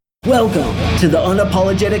Welcome to the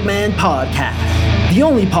Unapologetic Man Podcast, the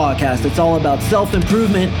only podcast that's all about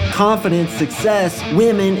self-improvement, confidence, success,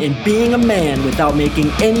 women, and being a man without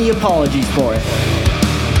making any apologies for it.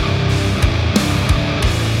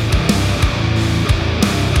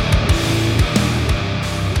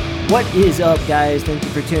 What is up, guys? Thank you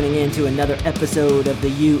for tuning in to another episode of the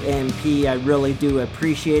UMP. I really do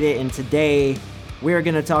appreciate it, and today we're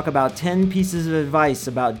going to talk about 10 pieces of advice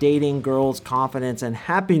about dating, girls, confidence, and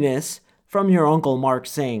happiness from your Uncle Mark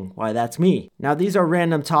Sing. Why, that's me. Now, these are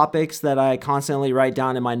random topics that I constantly write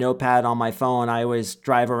down in my notepad on my phone. I always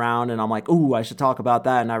drive around and I'm like, ooh, I should talk about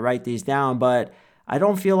that, and I write these down, but I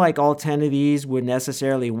don't feel like all 10 of these would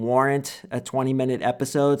necessarily warrant a 20-minute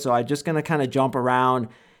episode, so I'm just going to kind of jump around,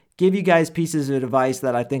 give you guys pieces of advice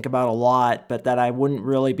that I think about a lot, but that I wouldn't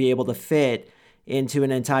really be able to fit into an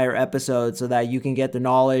entire episode so that you can get the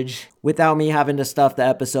knowledge without me having to stuff the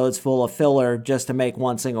episodes full of filler just to make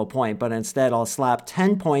one single point. But instead, I'll slap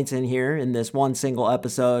 10 points in here in this one single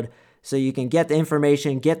episode so you can get the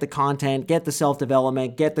information, get the content, get the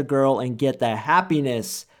self-development, get the girl, and get the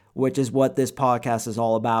happiness, which is what this podcast is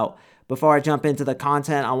all about. Before I jump into the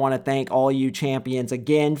content, I want to thank all you champions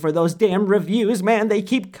again for those damn reviews, man. They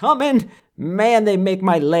keep coming. Man, they make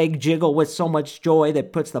my leg jiggle with so much joy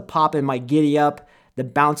that puts the pop in my giddy up, the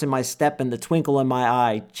bounce in my step, and the twinkle in my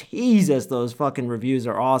eye. Jesus, those fucking reviews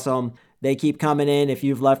are awesome. They keep coming in. If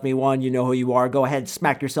you've left me one, you know who you are. Go ahead,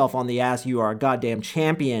 smack yourself on the ass. You are a goddamn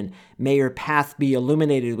champion. May your path be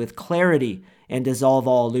illuminated with clarity and dissolve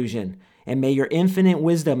all illusion. And may your infinite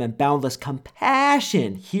wisdom and boundless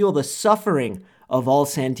compassion heal the suffering of all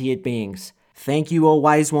sentient beings. Thank you, O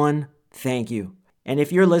wise one. Thank you. And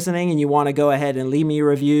if you're listening and you want to go ahead and leave me a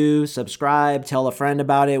review, subscribe, tell a friend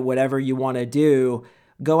about it, whatever you want to do,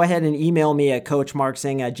 go ahead and email me at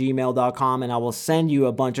coachmarksing@gmail.com and I will send you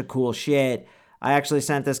a bunch of cool shit. I actually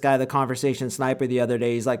sent this guy The Conversation Sniper the other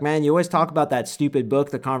day. He's like, man, you always talk about that stupid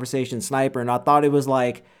book, The Conversation Sniper, and I thought it was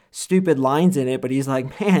like stupid lines in it, but he's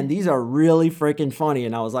like, man, these are really freaking funny.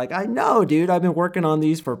 And I was like, I know, dude, I've been working on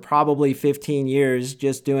these for probably 15 years,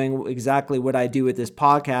 just doing exactly what I do with this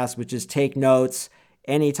podcast, which is take notes.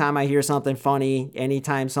 Anytime I hear something funny,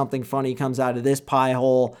 anytime something funny comes out of this pie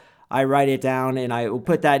hole, I write it down and I will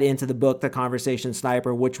put that into the book, The Conversation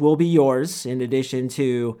Sniper, which will be yours, in addition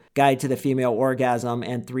to Guide to the Female Orgasm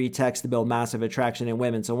and 3 Texts to Build Massive Attraction in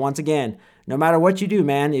Women. So once again, no matter what you do,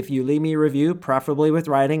 man, if you leave me a review, preferably with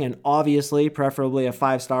writing and obviously preferably a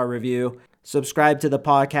 5-star review, subscribe to the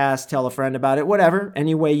podcast, tell a friend about it, whatever,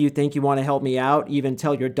 any way you think you want to help me out, even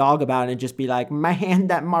tell your dog about it and just be like, man,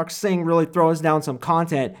 that Mark Sing really throws down some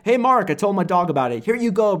content. Hey, Mark, I told my dog about it. Here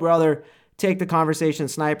you go, brother. Take The Conversation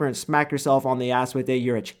Sniper and smack yourself on the ass with it.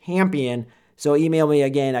 You're a champion. So email me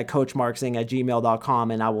again at coachmarksing@gmail.com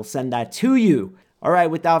and I will send that to you. All right,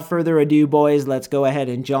 without further ado, boys, let's go ahead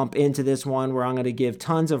and jump into this one where I'm going to give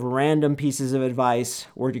tons of random pieces of advice.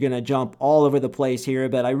 We're going to jump all over the place here,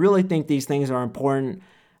 but I really think these things are important.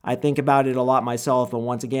 I think about it a lot myself, but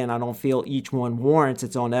once again, I don't feel each one warrants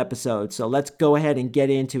its own episode. So let's go ahead and get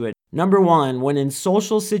into it. Number 1, when in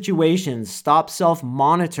social situations, stop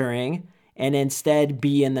self-monitoring and instead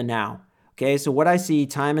be in the now. Okay, so what I see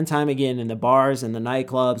time and time again in the bars and the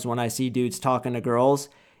nightclubs when I see dudes talking to girls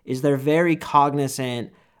is they're very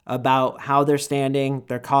cognizant about how they're standing.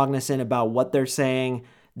 They're cognizant about what they're saying.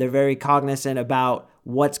 They're very cognizant about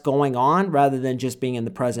what's going on rather than just being in the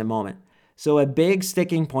present moment. So a big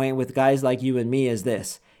sticking point with guys like you and me is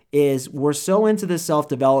this, is we're so into the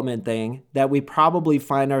self-development thing that we probably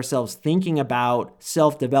find ourselves thinking about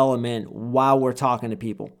self-development while we're talking to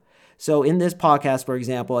people. So in this podcast, for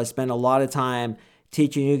example, I spend a lot of time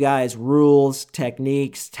teaching you guys rules,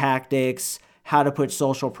 techniques, tactics, how to put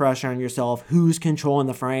social pressure on yourself, who's controlling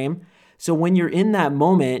the frame. So when you're in that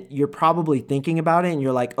moment, you're probably thinking about it and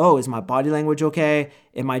you're like, oh, is my body language okay?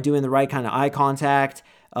 Am I doing the right kind of eye contact?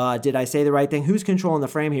 Did I say the right thing? Who's controlling the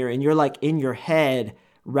frame here? And you're like in your head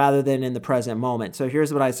rather than in the present moment. So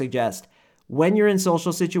here's what I suggest. When you're in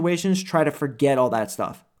social situations, try to forget all that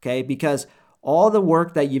stuff, okay? Because all the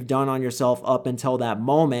work that you've done on yourself up until that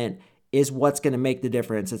moment is what's going to make the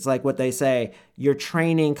difference. It's like what they say, your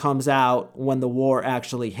training comes out when the war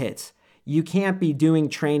actually hits. You can't be doing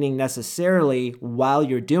training necessarily while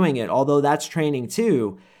you're doing it, although that's training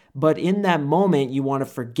too. But in that moment, you want to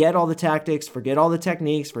forget all the tactics, forget all the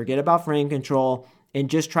techniques, forget about frame control, and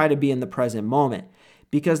just try to be in the present moment.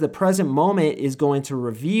 Because the present moment is going to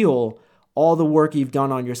reveal all the work you've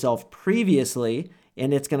done on yourself previously,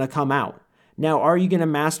 and it's going to come out. Now, are you going to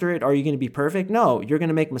master it? Are you going to be perfect? No, you're going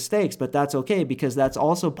to make mistakes, but that's okay because that's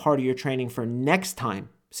also part of your training for next time.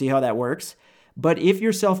 See how that works? But if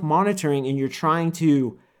you're self-monitoring and you're trying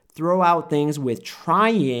to throw out things with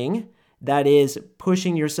trying, that is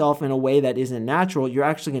pushing yourself in a way that isn't natural, you're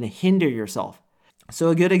actually going to hinder yourself. So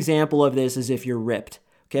a good example of this is if you're ripped.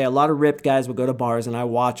 Okay, a lot of ripped guys will go to bars and I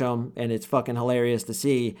watch them and it's fucking hilarious to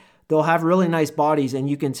see. They'll have really nice bodies and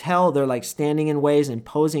you can tell they're like standing in ways and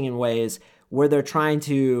posing in ways where they're trying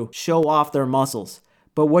to show off their muscles.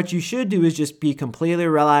 But what you should do is just be completely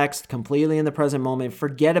relaxed, completely in the present moment.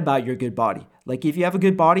 Forget about your good body. Like if you have a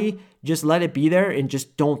good body, just let it be there and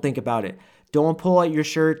just don't think about it. Don't pull at your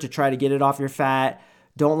shirt to try to get it off your fat.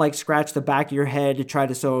 Don't like scratch the back of your head to try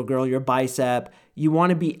to show a girl your bicep. You want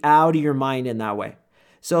to be out of your mind in that way.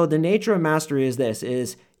 So the nature of mastery is this,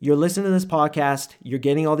 is you're listening to this podcast, you're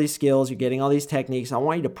getting all these skills, you're getting all these techniques. I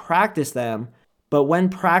want you to practice them, but when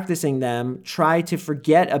practicing them, try to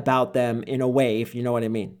forget about them in a way, if you know what I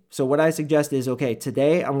mean. So what I suggest is, okay,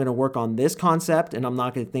 today I'm going to work on this concept and I'm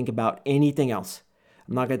not going to think about anything else.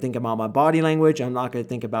 I'm not going to think about my body language. I'm not going to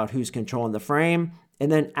think about who's controlling the frame.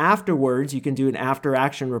 And then afterwards, you can do an after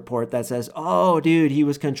action report that says, oh, dude, he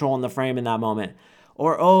was controlling the frame in that moment.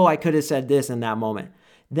 Or, oh, I could have said this in that moment.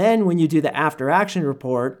 Then when you do the after action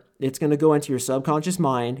report, it's going to go into your subconscious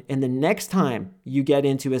mind. And the next time you get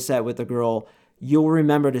into a set with a girl, you'll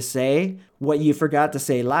remember to say what you forgot to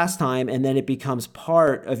say last time. And then it becomes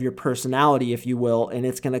part of your personality, if you will. And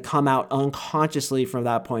it's going to come out unconsciously from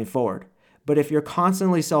that point forward. But if you're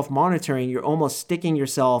constantly self-monitoring, you're almost sticking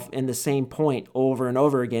yourself in the same point over and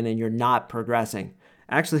over again, and you're not progressing.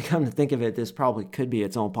 Actually, come to think of it, this probably could be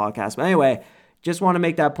its own podcast. But anyway, just want to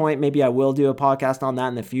make that point. Maybe I will do a podcast on that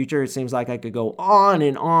in the future. It seems like I could go on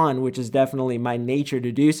and on, which is definitely my nature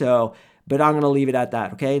to do so. But I'm going to leave it at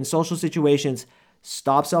that, okay? In social situations,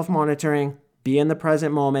 stop self-monitoring. Be in the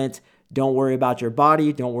present moment. Don't worry about your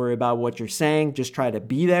body. Don't worry about what you're saying. Just try to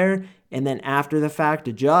be there. And then after the fact,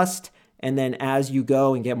 adjust. And then as you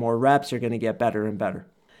go and get more reps, you're going to get better and better.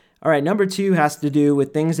 All right, number 2 has to do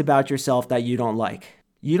with things about yourself that you don't like.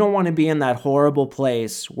 You don't want to be in that horrible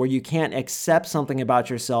place where you can't accept something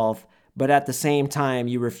about yourself, but at the same time,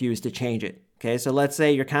 you refuse to change it. Okay, so let's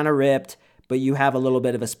say you're kind of ripped, but you have a little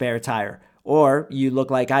bit of a spare tire. Or you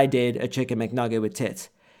look like I did, a chicken McNugget with tits.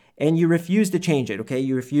 And you refuse to change it, okay?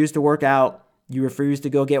 You refuse to work out. You refuse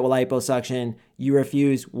to go get liposuction. You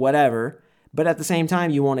refuse whatever. But at the same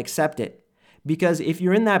time, you won't accept it. Because if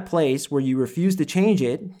you're in that place where you refuse to change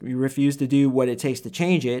it, you refuse to do what it takes to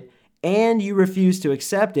change it, and you refuse to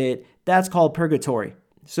accept it, that's called purgatory.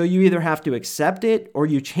 So you either have to accept it or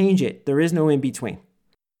you change it. There is no in between.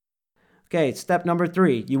 Okay, step number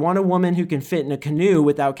 3. You want a woman who can fit in a canoe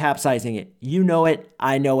without capsizing it. You know it,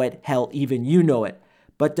 I know it, hell, even you know it.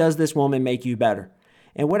 But does this woman make you better?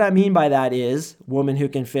 And what I mean by that is, woman who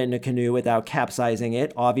can fit in a canoe without capsizing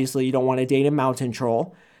it. Obviously, you don't want to date a mountain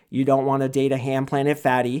troll. You don't want to date a ham planet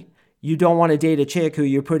fatty. You don't want to date a chick who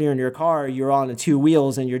you put her in your car, you're on 2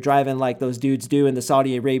 wheels and you're driving like those dudes do in the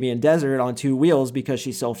Saudi Arabian desert on 2 wheels because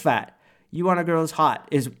she's so fat. You want a girl who's hot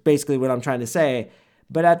is basically what I'm trying to say.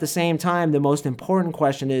 But at the same time, the most important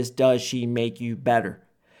question is, does she make you better?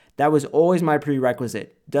 That was always my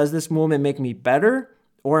prerequisite. Does this woman make me better?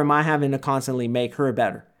 Or am I having to constantly make her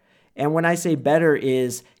better? And when I say better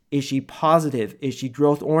is she positive? Is she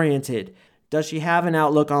growth oriented? Does she have an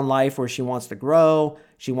outlook on life where she wants to grow?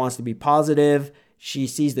 She wants to be positive. She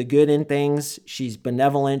sees the good in things. She's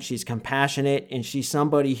benevolent. She's compassionate. And she's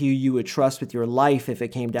somebody who you would trust with your life if it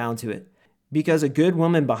came down to it. Because a good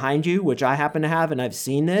woman behind you, which I happen to have, and I've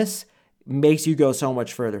seen this, makes you go so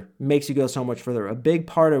much further. Makes you go so much further. A big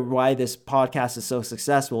part of why this podcast is so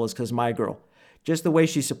successful is because my girl. Just the way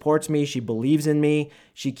she supports me, she believes in me,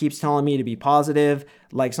 she keeps telling me to be positive.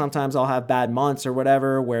 Like sometimes I'll have bad months or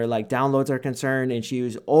whatever where like downloads are concerned, and she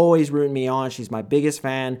was always rooting me on. She's my biggest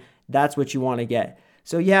fan. That's what you want to get.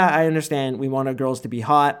 So yeah, I understand we want our girls to be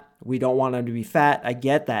hot. We don't want them to be fat. I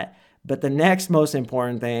get that. But the next most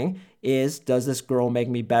important thing is, does this girl make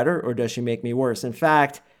me better or does she make me worse? In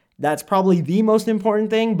fact, that's probably the most important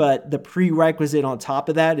thing, but the prerequisite on top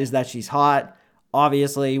of that is that she's hot.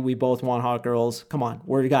 Obviously, we both want hot girls. Come on,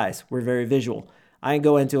 we're guys. We're very visual. I can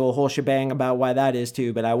go into a whole shebang about why that is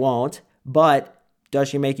too, but I won't. But does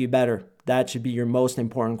she make you better? That should be your most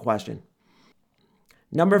important question.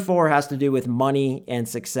 Number 4 has to do with money and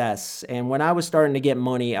success. And when I was starting to get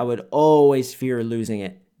money, I would always fear losing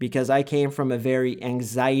it because I came from a very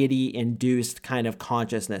anxiety-induced kind of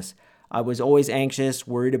consciousness. I was always anxious,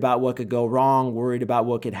 worried about what could go wrong, worried about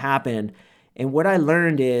what could happen. And what I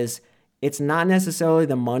learned is, it's not necessarily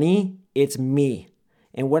the money, it's me.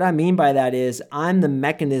 And what I mean by that is I'm the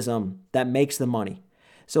mechanism that makes the money.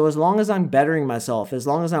 So as long as I'm bettering myself, as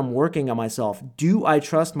long as I'm working on myself, do I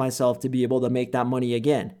trust myself to be able to make that money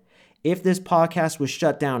again? If this podcast was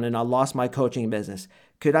shut down and I lost my coaching business,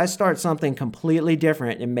 could I start something completely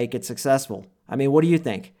different and make it successful? I mean, what do you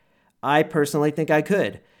think? I personally think I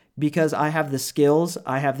could because I have the skills,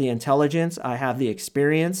 I have the intelligence, I have the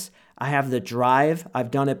experience, I have the drive. I've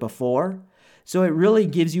done it before. So it really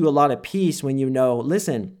gives you a lot of peace when you know,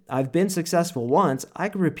 listen, I've been successful once. I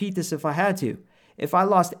could repeat this if I had to. If I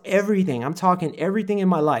lost everything, I'm talking everything in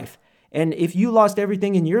my life. And if you lost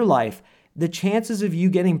everything in your life, the chances of you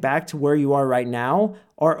getting back to where you are right now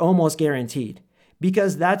are almost guaranteed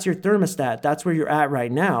because that's your thermostat. That's where you're at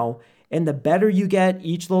right now. And the better you get,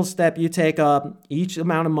 each little step you take up, each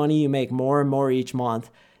amount of money you make more and more each month,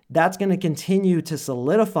 that's going to continue to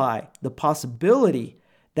solidify the possibility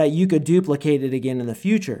that you could duplicate it again in the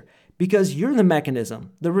future because you're the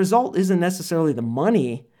mechanism. The result isn't necessarily the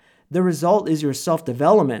money. The result is your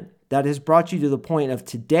self-development that has brought you to the point of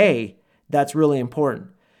today that's really important.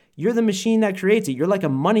 You're the machine that creates it. You're like a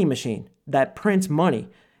money machine that prints money.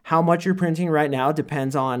 How much you're printing right now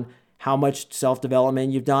depends on how much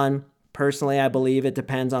self-development you've done. Personally, I believe it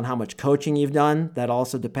depends on how much coaching you've done. That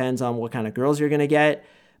also depends on what kind of girls you're going to get.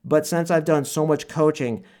 But since I've done so much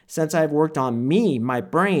coaching, since I've worked on me, my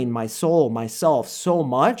brain, my soul, myself so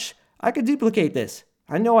much, I could duplicate this.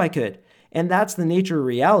 I know I could. And that's the nature of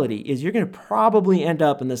reality is you're going to probably end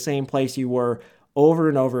up in the same place you were over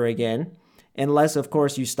and over again, unless, of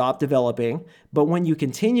course, you stop developing. But when you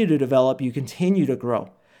continue to develop, you continue to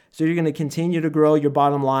grow. So you're going to continue to grow your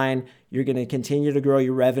bottom line. You're going to continue to grow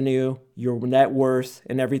your revenue, your net worth,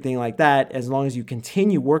 and everything like that as long as you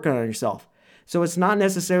continue working on yourself. So it's not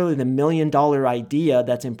necessarily the $1 million idea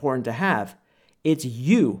that's important to have. It's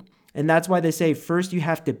you. And that's why they say first you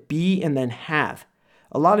have to be and then have.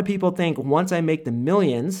 A lot of people think once I make the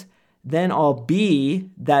millions, then I'll be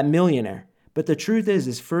that millionaire. But the truth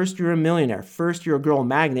is first you're a millionaire. First you're a girl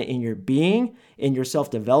magnet in your being, in your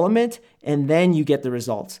self-development, and then you get the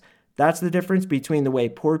results. That's the difference between the way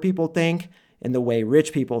poor people think and the way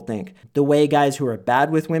rich people think. The way guys who are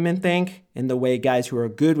bad with women think and the way guys who are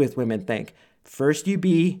good with women think. First you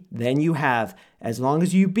be, then you have. As long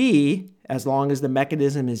as you be, as long as the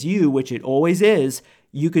mechanism is you, which it always is,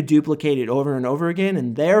 you could duplicate it over and over again,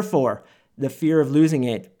 and therefore the fear of losing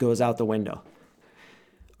it goes out the window.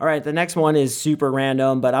 All right, the next one is super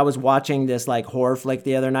random, but I was watching this like horror flick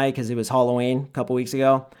the other night because it was Halloween a couple weeks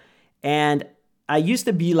ago. And I used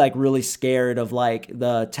to be like really scared of like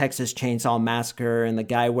the Texas Chainsaw Massacre and the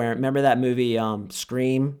guy wearing, remember that movie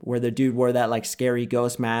Scream, where the dude wore that like scary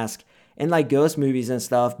ghost mask and like ghost movies and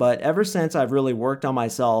stuff. But ever since I've really worked on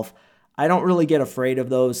myself, I don't really get afraid of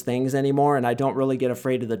those things anymore. And I don't really get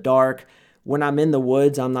afraid of the dark. When I'm in the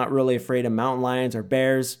woods, I'm not really afraid of mountain lions or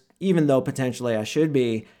bears, even though potentially I should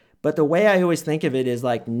be. But the way I always think of it is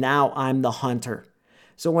like, now I'm the hunter.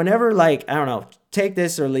 So whenever like, I don't know, take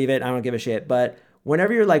this or leave it, I don't give a shit. But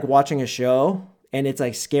whenever you're like watching a show and it's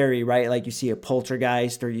like scary, right? Like you see a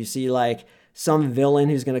poltergeist or you see like some villain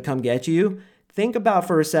who's going to come get you. Think about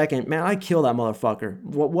for a second, man, I'd kill that motherfucker.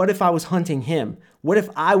 What if I was hunting him? What if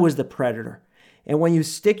I was the predator? And when you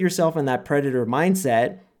stick yourself in that predator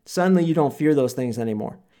mindset, suddenly you don't fear those things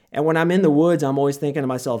anymore. And when I'm in the woods, I'm always thinking to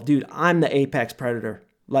myself, dude, I'm the apex predator.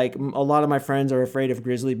 Like a lot of my friends are afraid of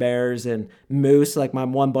grizzly bears and moose. Like my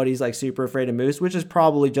one buddy's like super afraid of moose, which is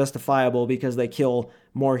probably justifiable because they kill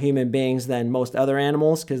more human beings than most other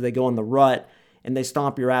animals because they go in the rut and they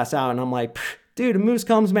stomp your ass out. And I'm like, dude, a moose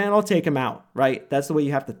comes, man, I'll take him out, right? That's the way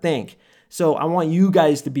you have to think. So I want you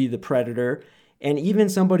guys to be the predator and even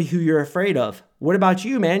somebody who you're afraid of. What about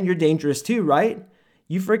you, man? You're dangerous too, right?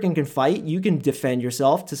 You freaking can fight. You can defend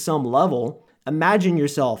yourself to some level. Imagine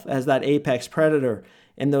yourself as that apex predator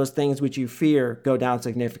and those things which you fear go down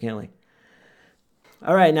significantly.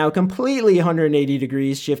 All right, now completely 180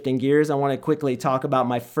 degrees, shifting gears. I want to quickly talk about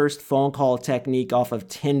my first phone call technique off of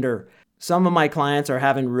Tinder. Some of my clients are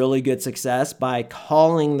having really good success by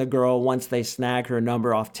calling the girl once they snag her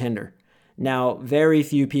number off Tinder. Now, very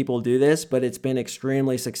few people do this, but it's been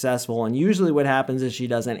extremely successful. And usually what happens is she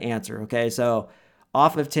doesn't answer, okay? So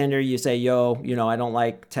off of Tinder, you say, yo, I don't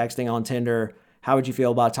like texting on Tinder. How would you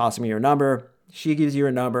feel about tossing me your number? She gives you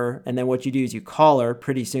her number, and then what you do is you call her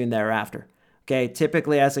pretty soon thereafter. Okay,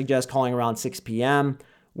 typically I suggest calling around 6 p.m.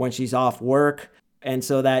 when she's off work, and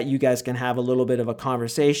so that you guys can have a little bit of a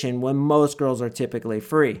conversation when most girls are typically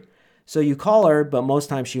free. So you call her, but most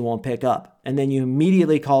times she won't pick up. And then you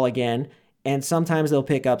immediately call again, and sometimes they'll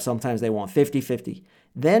pick up, sometimes they won't, 50-50.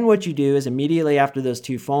 Then what you do is immediately after those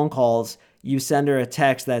 2 phone calls, you send her a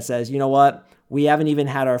text that says, you know what, we haven't even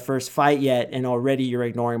had our first fight yet, and already you're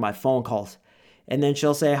ignoring my phone calls. And then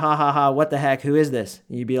she'll say, ha, ha, ha, what the heck? Who is this?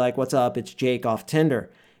 And you'd be like, what's up? It's Jake off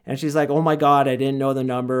Tinder. And she's like, oh my God, I didn't know the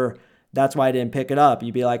number. That's why I didn't pick it up.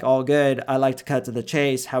 You'd be like, all good. I like to cut to the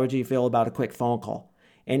chase. How would you feel about a quick phone call?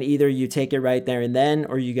 And either you take it right there and then,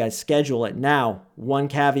 or you guys schedule it. Now, one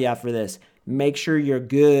caveat for this, make sure you're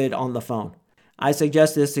good on the phone. I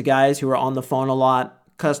suggest this to guys who are on the phone a lot,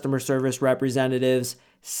 customer service representatives,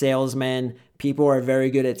 salesmen, people who are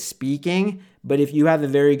very good at speaking. But if you have a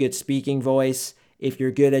very good speaking voice, if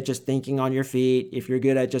you're good at just thinking on your feet, if you're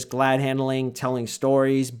good at just glad handling, telling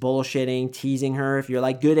stories, bullshitting, teasing her, if you're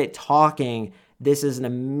like good at talking, this is an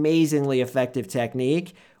amazingly effective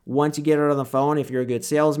technique. Once you get her on the phone, if you're a good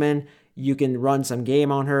salesman, you can run some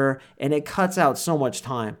game on her, and it cuts out so much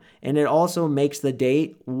time. And it also makes the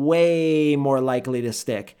date way more likely to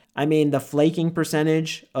stick. I mean, the flaking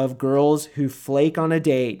percentage of girls who flake on a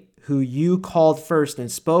date who you called first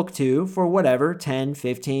and spoke to for whatever, 10,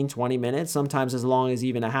 15, 20 minutes, sometimes as long as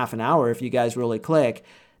even a half an hour if you guys really click,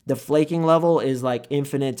 the flaking level is like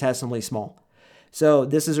infinitesimally small. So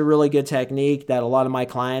this is a really good technique that a lot of my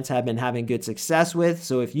clients have been having good success with.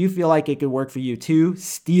 So if you feel like it could work for you too,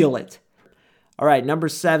 steal it. All right, number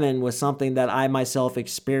 7 was something that I myself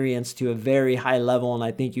experienced to a very high level, and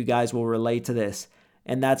I think you guys will relate to this.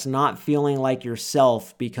 And that's not feeling like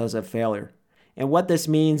yourself because of failure. And what this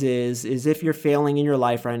means is if you're failing in your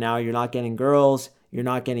life right now, you're not getting girls, you're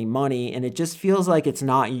not getting money, and it just feels like it's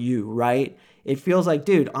not you, right? It feels like,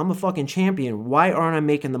 dude, I'm a fucking champion. Why aren't I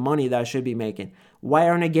making the money that I should be making? Why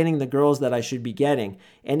aren't I getting the girls that I should be getting?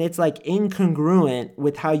 And it's like incongruent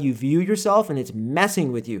with how you view yourself, and it's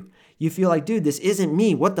messing with you. You feel like, dude, this isn't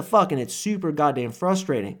me. What the fuck? And it's super goddamn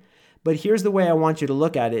frustrating. But here's the way I want you to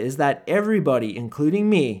look at it is that everybody, including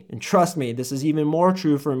me, and trust me, this is even more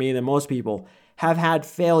true for me than most people, have had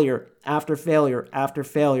failure after failure after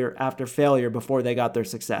failure after failure before they got their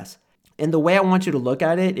success. And the way I want you to look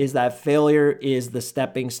at it is that failure is the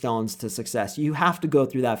stepping stones to success. You have to go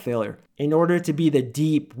through that failure in order to be the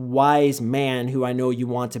deep, wise man who I know you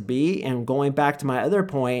want to be. And going back to my other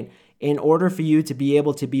point, in order for you to be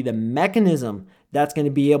able to be the mechanism that's going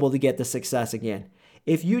to be able to get the success again.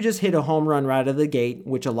 If you just hit a home run right out of the gate,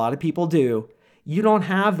 which a lot of people do, you don't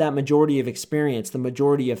have that majority of experience, the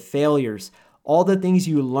majority of failures, all the things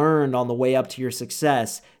you learned on the way up to your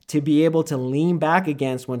success to be able to lean back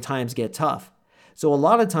against when times get tough. So a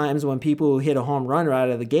lot of times when people hit a home run right out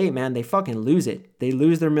of the gate, man, they fucking lose it. They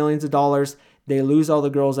lose their millions of dollars. They lose all the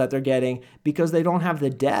girls that they're getting because they don't have the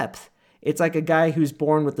depth. It's like a guy who's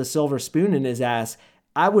born with the silver spoon in his ass.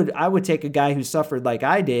 I would take a guy who suffered like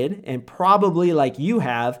I did and probably like you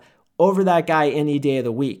have over that guy any day of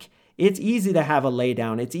the week. It's easy to have a lay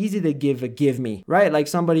down. It's easy to give me, right? Like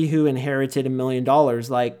somebody who inherited $1 million,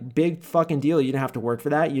 like big fucking deal. You don't have to work for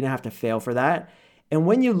that. You don't have to fail for that. And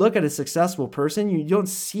when you look at a successful person, you don't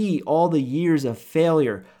see all the years of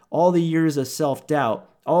failure, all the years of self-doubt,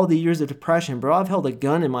 all the years of depression. Bro, I've held a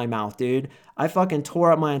gun in my mouth, dude. I fucking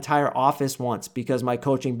tore up my entire office once because my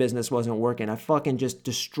coaching business wasn't working. I fucking just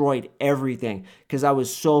destroyed everything because I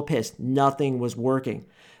was so pissed. Nothing was working.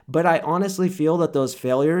 But I honestly feel that those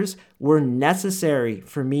failures were necessary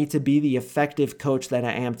for me to be the effective coach that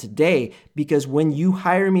I am today. Because when you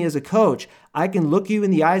hire me as a coach, I can look you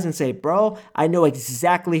in the eyes and say, bro, I know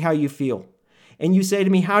exactly how you feel. And you say to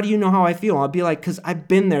me, how do you know how I feel? I'll be like, because I've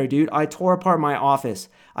been there, dude. I tore apart my office.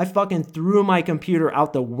 I fucking threw my computer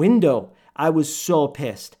out the window. I was so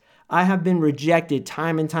pissed. I have been rejected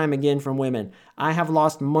time and time again from women. I have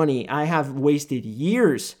lost money. I have wasted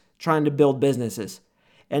years trying to build businesses.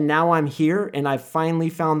 And now I'm here and I finally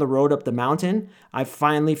found the road up the mountain. I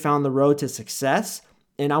finally found the road to success.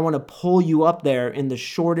 And I want to pull you up there in the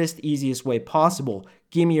shortest, easiest way possible.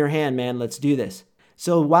 Give me your hand, man. Let's do this.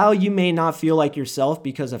 So while you may not feel like yourself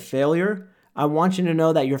because of failure, I want you to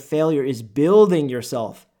know that your failure is building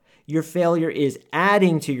yourself. Your failure is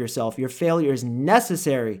adding to yourself. Your failure is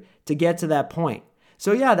necessary to get to that point.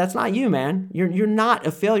 So yeah, that's not you, man. You're not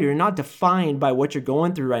a failure. You're not defined by what you're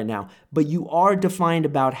going through right now, but you are defined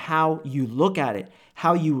about how you look at it,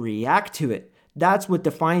 how you react to it. That's what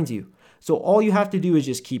defines you. So all you have to do is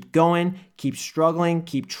just keep going, keep struggling,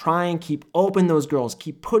 keep trying, keep open those girls,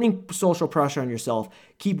 keep putting social pressure on yourself,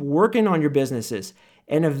 keep working on your businesses,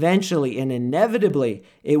 and eventually and inevitably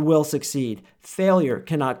it will succeed. Failure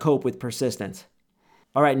cannot cope with persistence.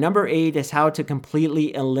 All right, number 8 is how to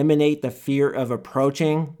completely eliminate the fear of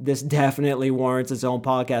approaching. This definitely warrants its own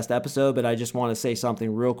podcast episode, but I just want to say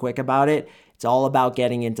something real quick about it. It's all about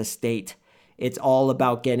getting into state. It's all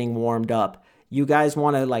about getting warmed up. You guys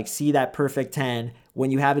want to see that perfect 10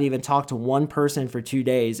 when you haven't even talked to one person for 2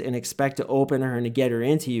 days and expect to open her and to get her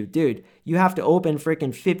into you. Dude, you have to open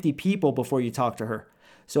freaking 50 people before you talk to her.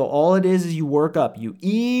 So all it is you work up. You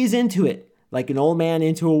ease into it like an old man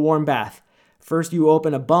into a warm bath. First you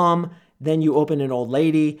open a bum, then you open an old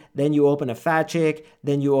lady, then you open a fat chick,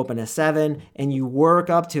 then you open a 7, and you work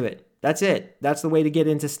up to it. That's it. That's the way to get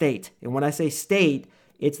into state. And when I say state,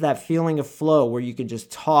 it's that feeling of flow where you can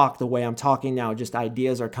just talk the way I'm talking now. Just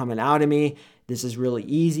ideas are coming out of me. This is really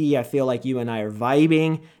easy. I feel like you and I are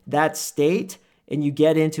vibing. That state, and you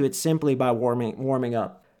get into it simply by warming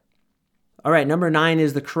up. All right, number 9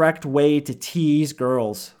 is the correct way to tease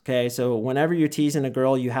girls. Okay, so whenever you're teasing a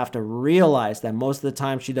girl, you have to realize that most of the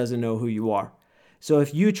time she doesn't know who you are. So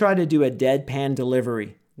if you try to do a deadpan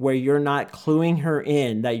delivery where you're not cluing her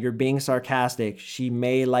in that you're being sarcastic, she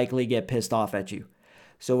may likely get pissed off at you.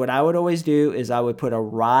 So what I would always do is I would put a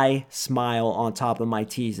wry smile on top of my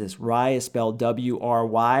teases. Wry is spelled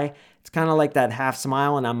W-R-Y. It's kind of like that half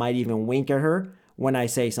smile, and I might even wink at her when I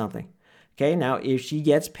say something. Okay, now if she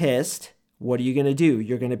gets pissed, what are you going to do?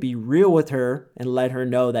 You're going to be real with her and let her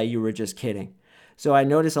know that you were just kidding. So I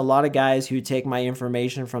notice a lot of guys who take my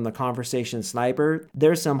information from the Conversation Sniper,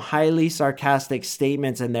 there's some highly sarcastic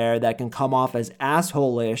statements in there that can come off as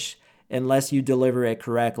asshole-ish unless you deliver it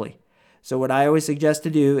correctly. So what I always suggest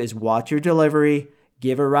to do is watch your delivery,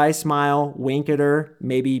 give a wry smile, wink at her,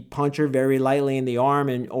 maybe punch her very lightly in the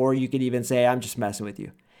arm, or you could even say, I'm just messing with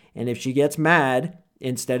you. And if she gets mad,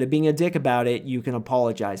 instead of being a dick about it, you can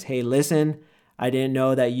apologize. Hey, listen, I didn't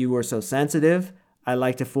know that you were so sensitive. I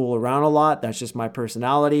like to fool around a lot. That's just my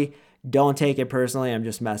personality. Don't take it personally. I'm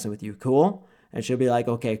just messing with you. Cool? And she'll be like,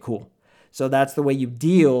 okay, cool. So that's the way you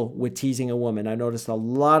deal with teasing a woman. I noticed a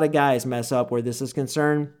lot of guys mess up where this is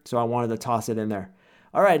concerned, so I wanted to toss it in there.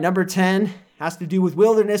 All right, number 10 has to do with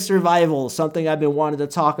wilderness survival, something I've been wanting to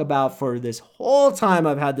talk about for this whole time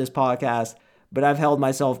I've had this podcast, but I've held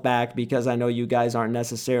myself back because I know you guys aren't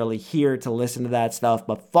necessarily here to listen to that stuff,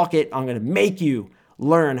 but fuck it, I'm going to make you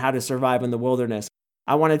learn how to survive in the wilderness.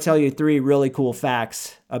 I want to tell you 3 really cool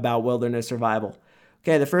facts about wilderness survival.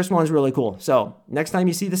 Okay, the first one's really cool. So next time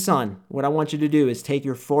you see the sun, what I want you to do is take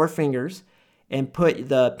your 4 fingers and put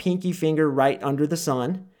the pinky finger right under the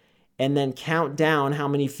sun and then count down how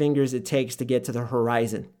many fingers it takes to get to the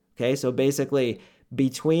horizon. Okay, so basically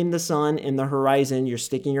between the sun and the horizon, you're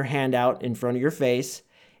sticking your hand out in front of your face.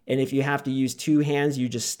 And if you have to use 2 hands, you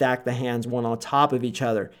just stack the hands one on top of each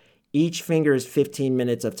other. Each finger is 15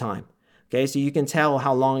 minutes of time. Okay, so you can tell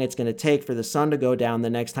how long it's going to take for the sun to go down the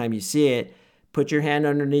next time you see it. Put your hand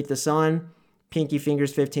underneath the sun, pinky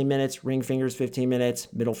fingers 15 minutes, ring fingers 15 minutes,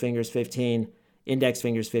 middle fingers 15, index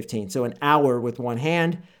fingers 15. So an hour with one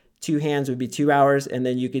hand, 2 hands would be 2 hours, and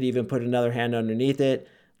then you could even put another hand underneath it.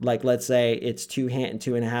 Like let's say it's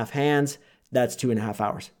 2.5 hands, that's 2.5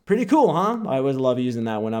 hours. Pretty cool, huh? I always love using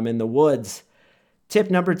that when I'm in the woods. Tip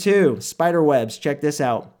number 2, spider webs. Check this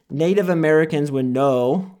out. Native Americans would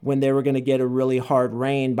know when they were going to get a really hard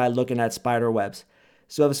rain by looking at spider webs.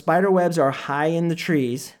 So if spider webs are high in the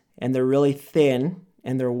trees and they're really thin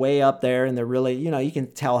and they're way up there and they're really, you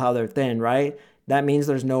can tell how they're thin, right? That means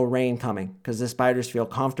there's no rain coming because the spiders feel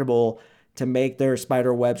comfortable to make their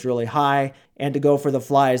spider webs really high and to go for the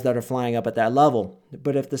flies that are flying up at that level.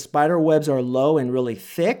 But if the spider webs are low and really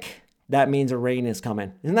thick, that means a rain is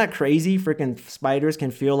coming. Isn't that crazy? Freaking spiders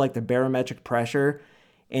can feel like the barometric pressure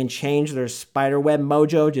and change their spider web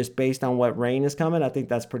mojo just based on what rain is coming. I think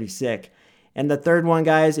that's pretty sick. And the third one,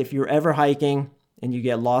 guys, if you're ever hiking and you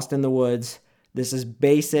get lost in the woods, this is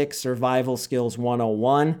basic survival skills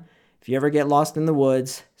 101. If you ever get lost in the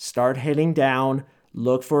woods, start heading down,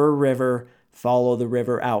 look for a river, follow the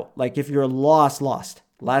river out. Like if you're lost, last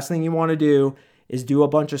thing you want to do is do a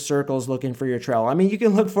bunch of circles looking for your trail. I mean, you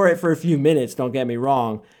can look for it for a few minutes, don't get me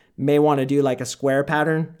wrong. May want to do like a square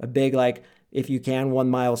pattern, a big, like if you can, 1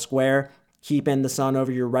 mile square, keeping the sun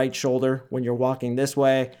over your right shoulder when you're walking this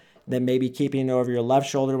way, then maybe keeping it over your left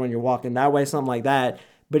shoulder when you're walking that way, something like that.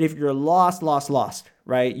 But if you're lost,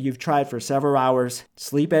 right? You've tried for several hours,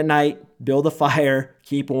 sleep at night, build a fire,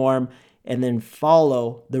 keep warm, and then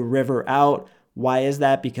follow the river out. Why is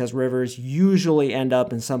that? Because rivers usually end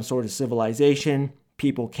up in some sort of civilization.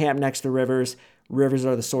 People camp next to rivers. Rivers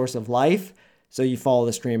are the source of life. So you follow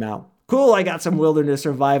the stream out. Cool, I got some wilderness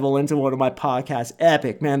survival into one of my podcasts.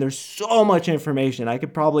 Epic, man. There's so much information. I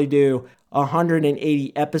could probably do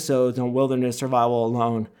 180 episodes on wilderness survival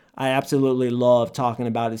alone. I absolutely love talking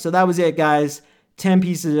about it. So that was it, guys. 10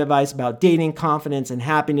 pieces of advice about dating, confidence, and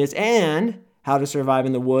happiness, and how to survive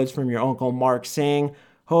in the woods from your Uncle Mark Sing.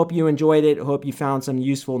 Hope you enjoyed it. Hope you found some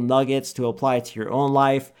useful nuggets to apply to your own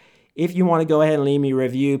life. If you want to go ahead and leave me a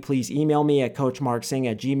review, please email me at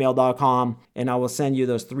coachmarksing@gmail.com, and I will send you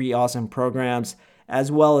those 3 awesome programs, as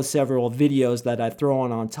well as several videos that I throw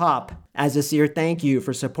on top as a sincere thank you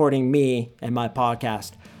for supporting me and my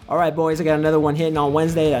podcast. All right, boys, I got another one hitting on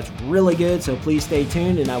Wednesday that's really good, so please stay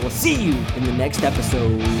tuned, and I will see you in the next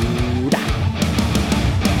episode.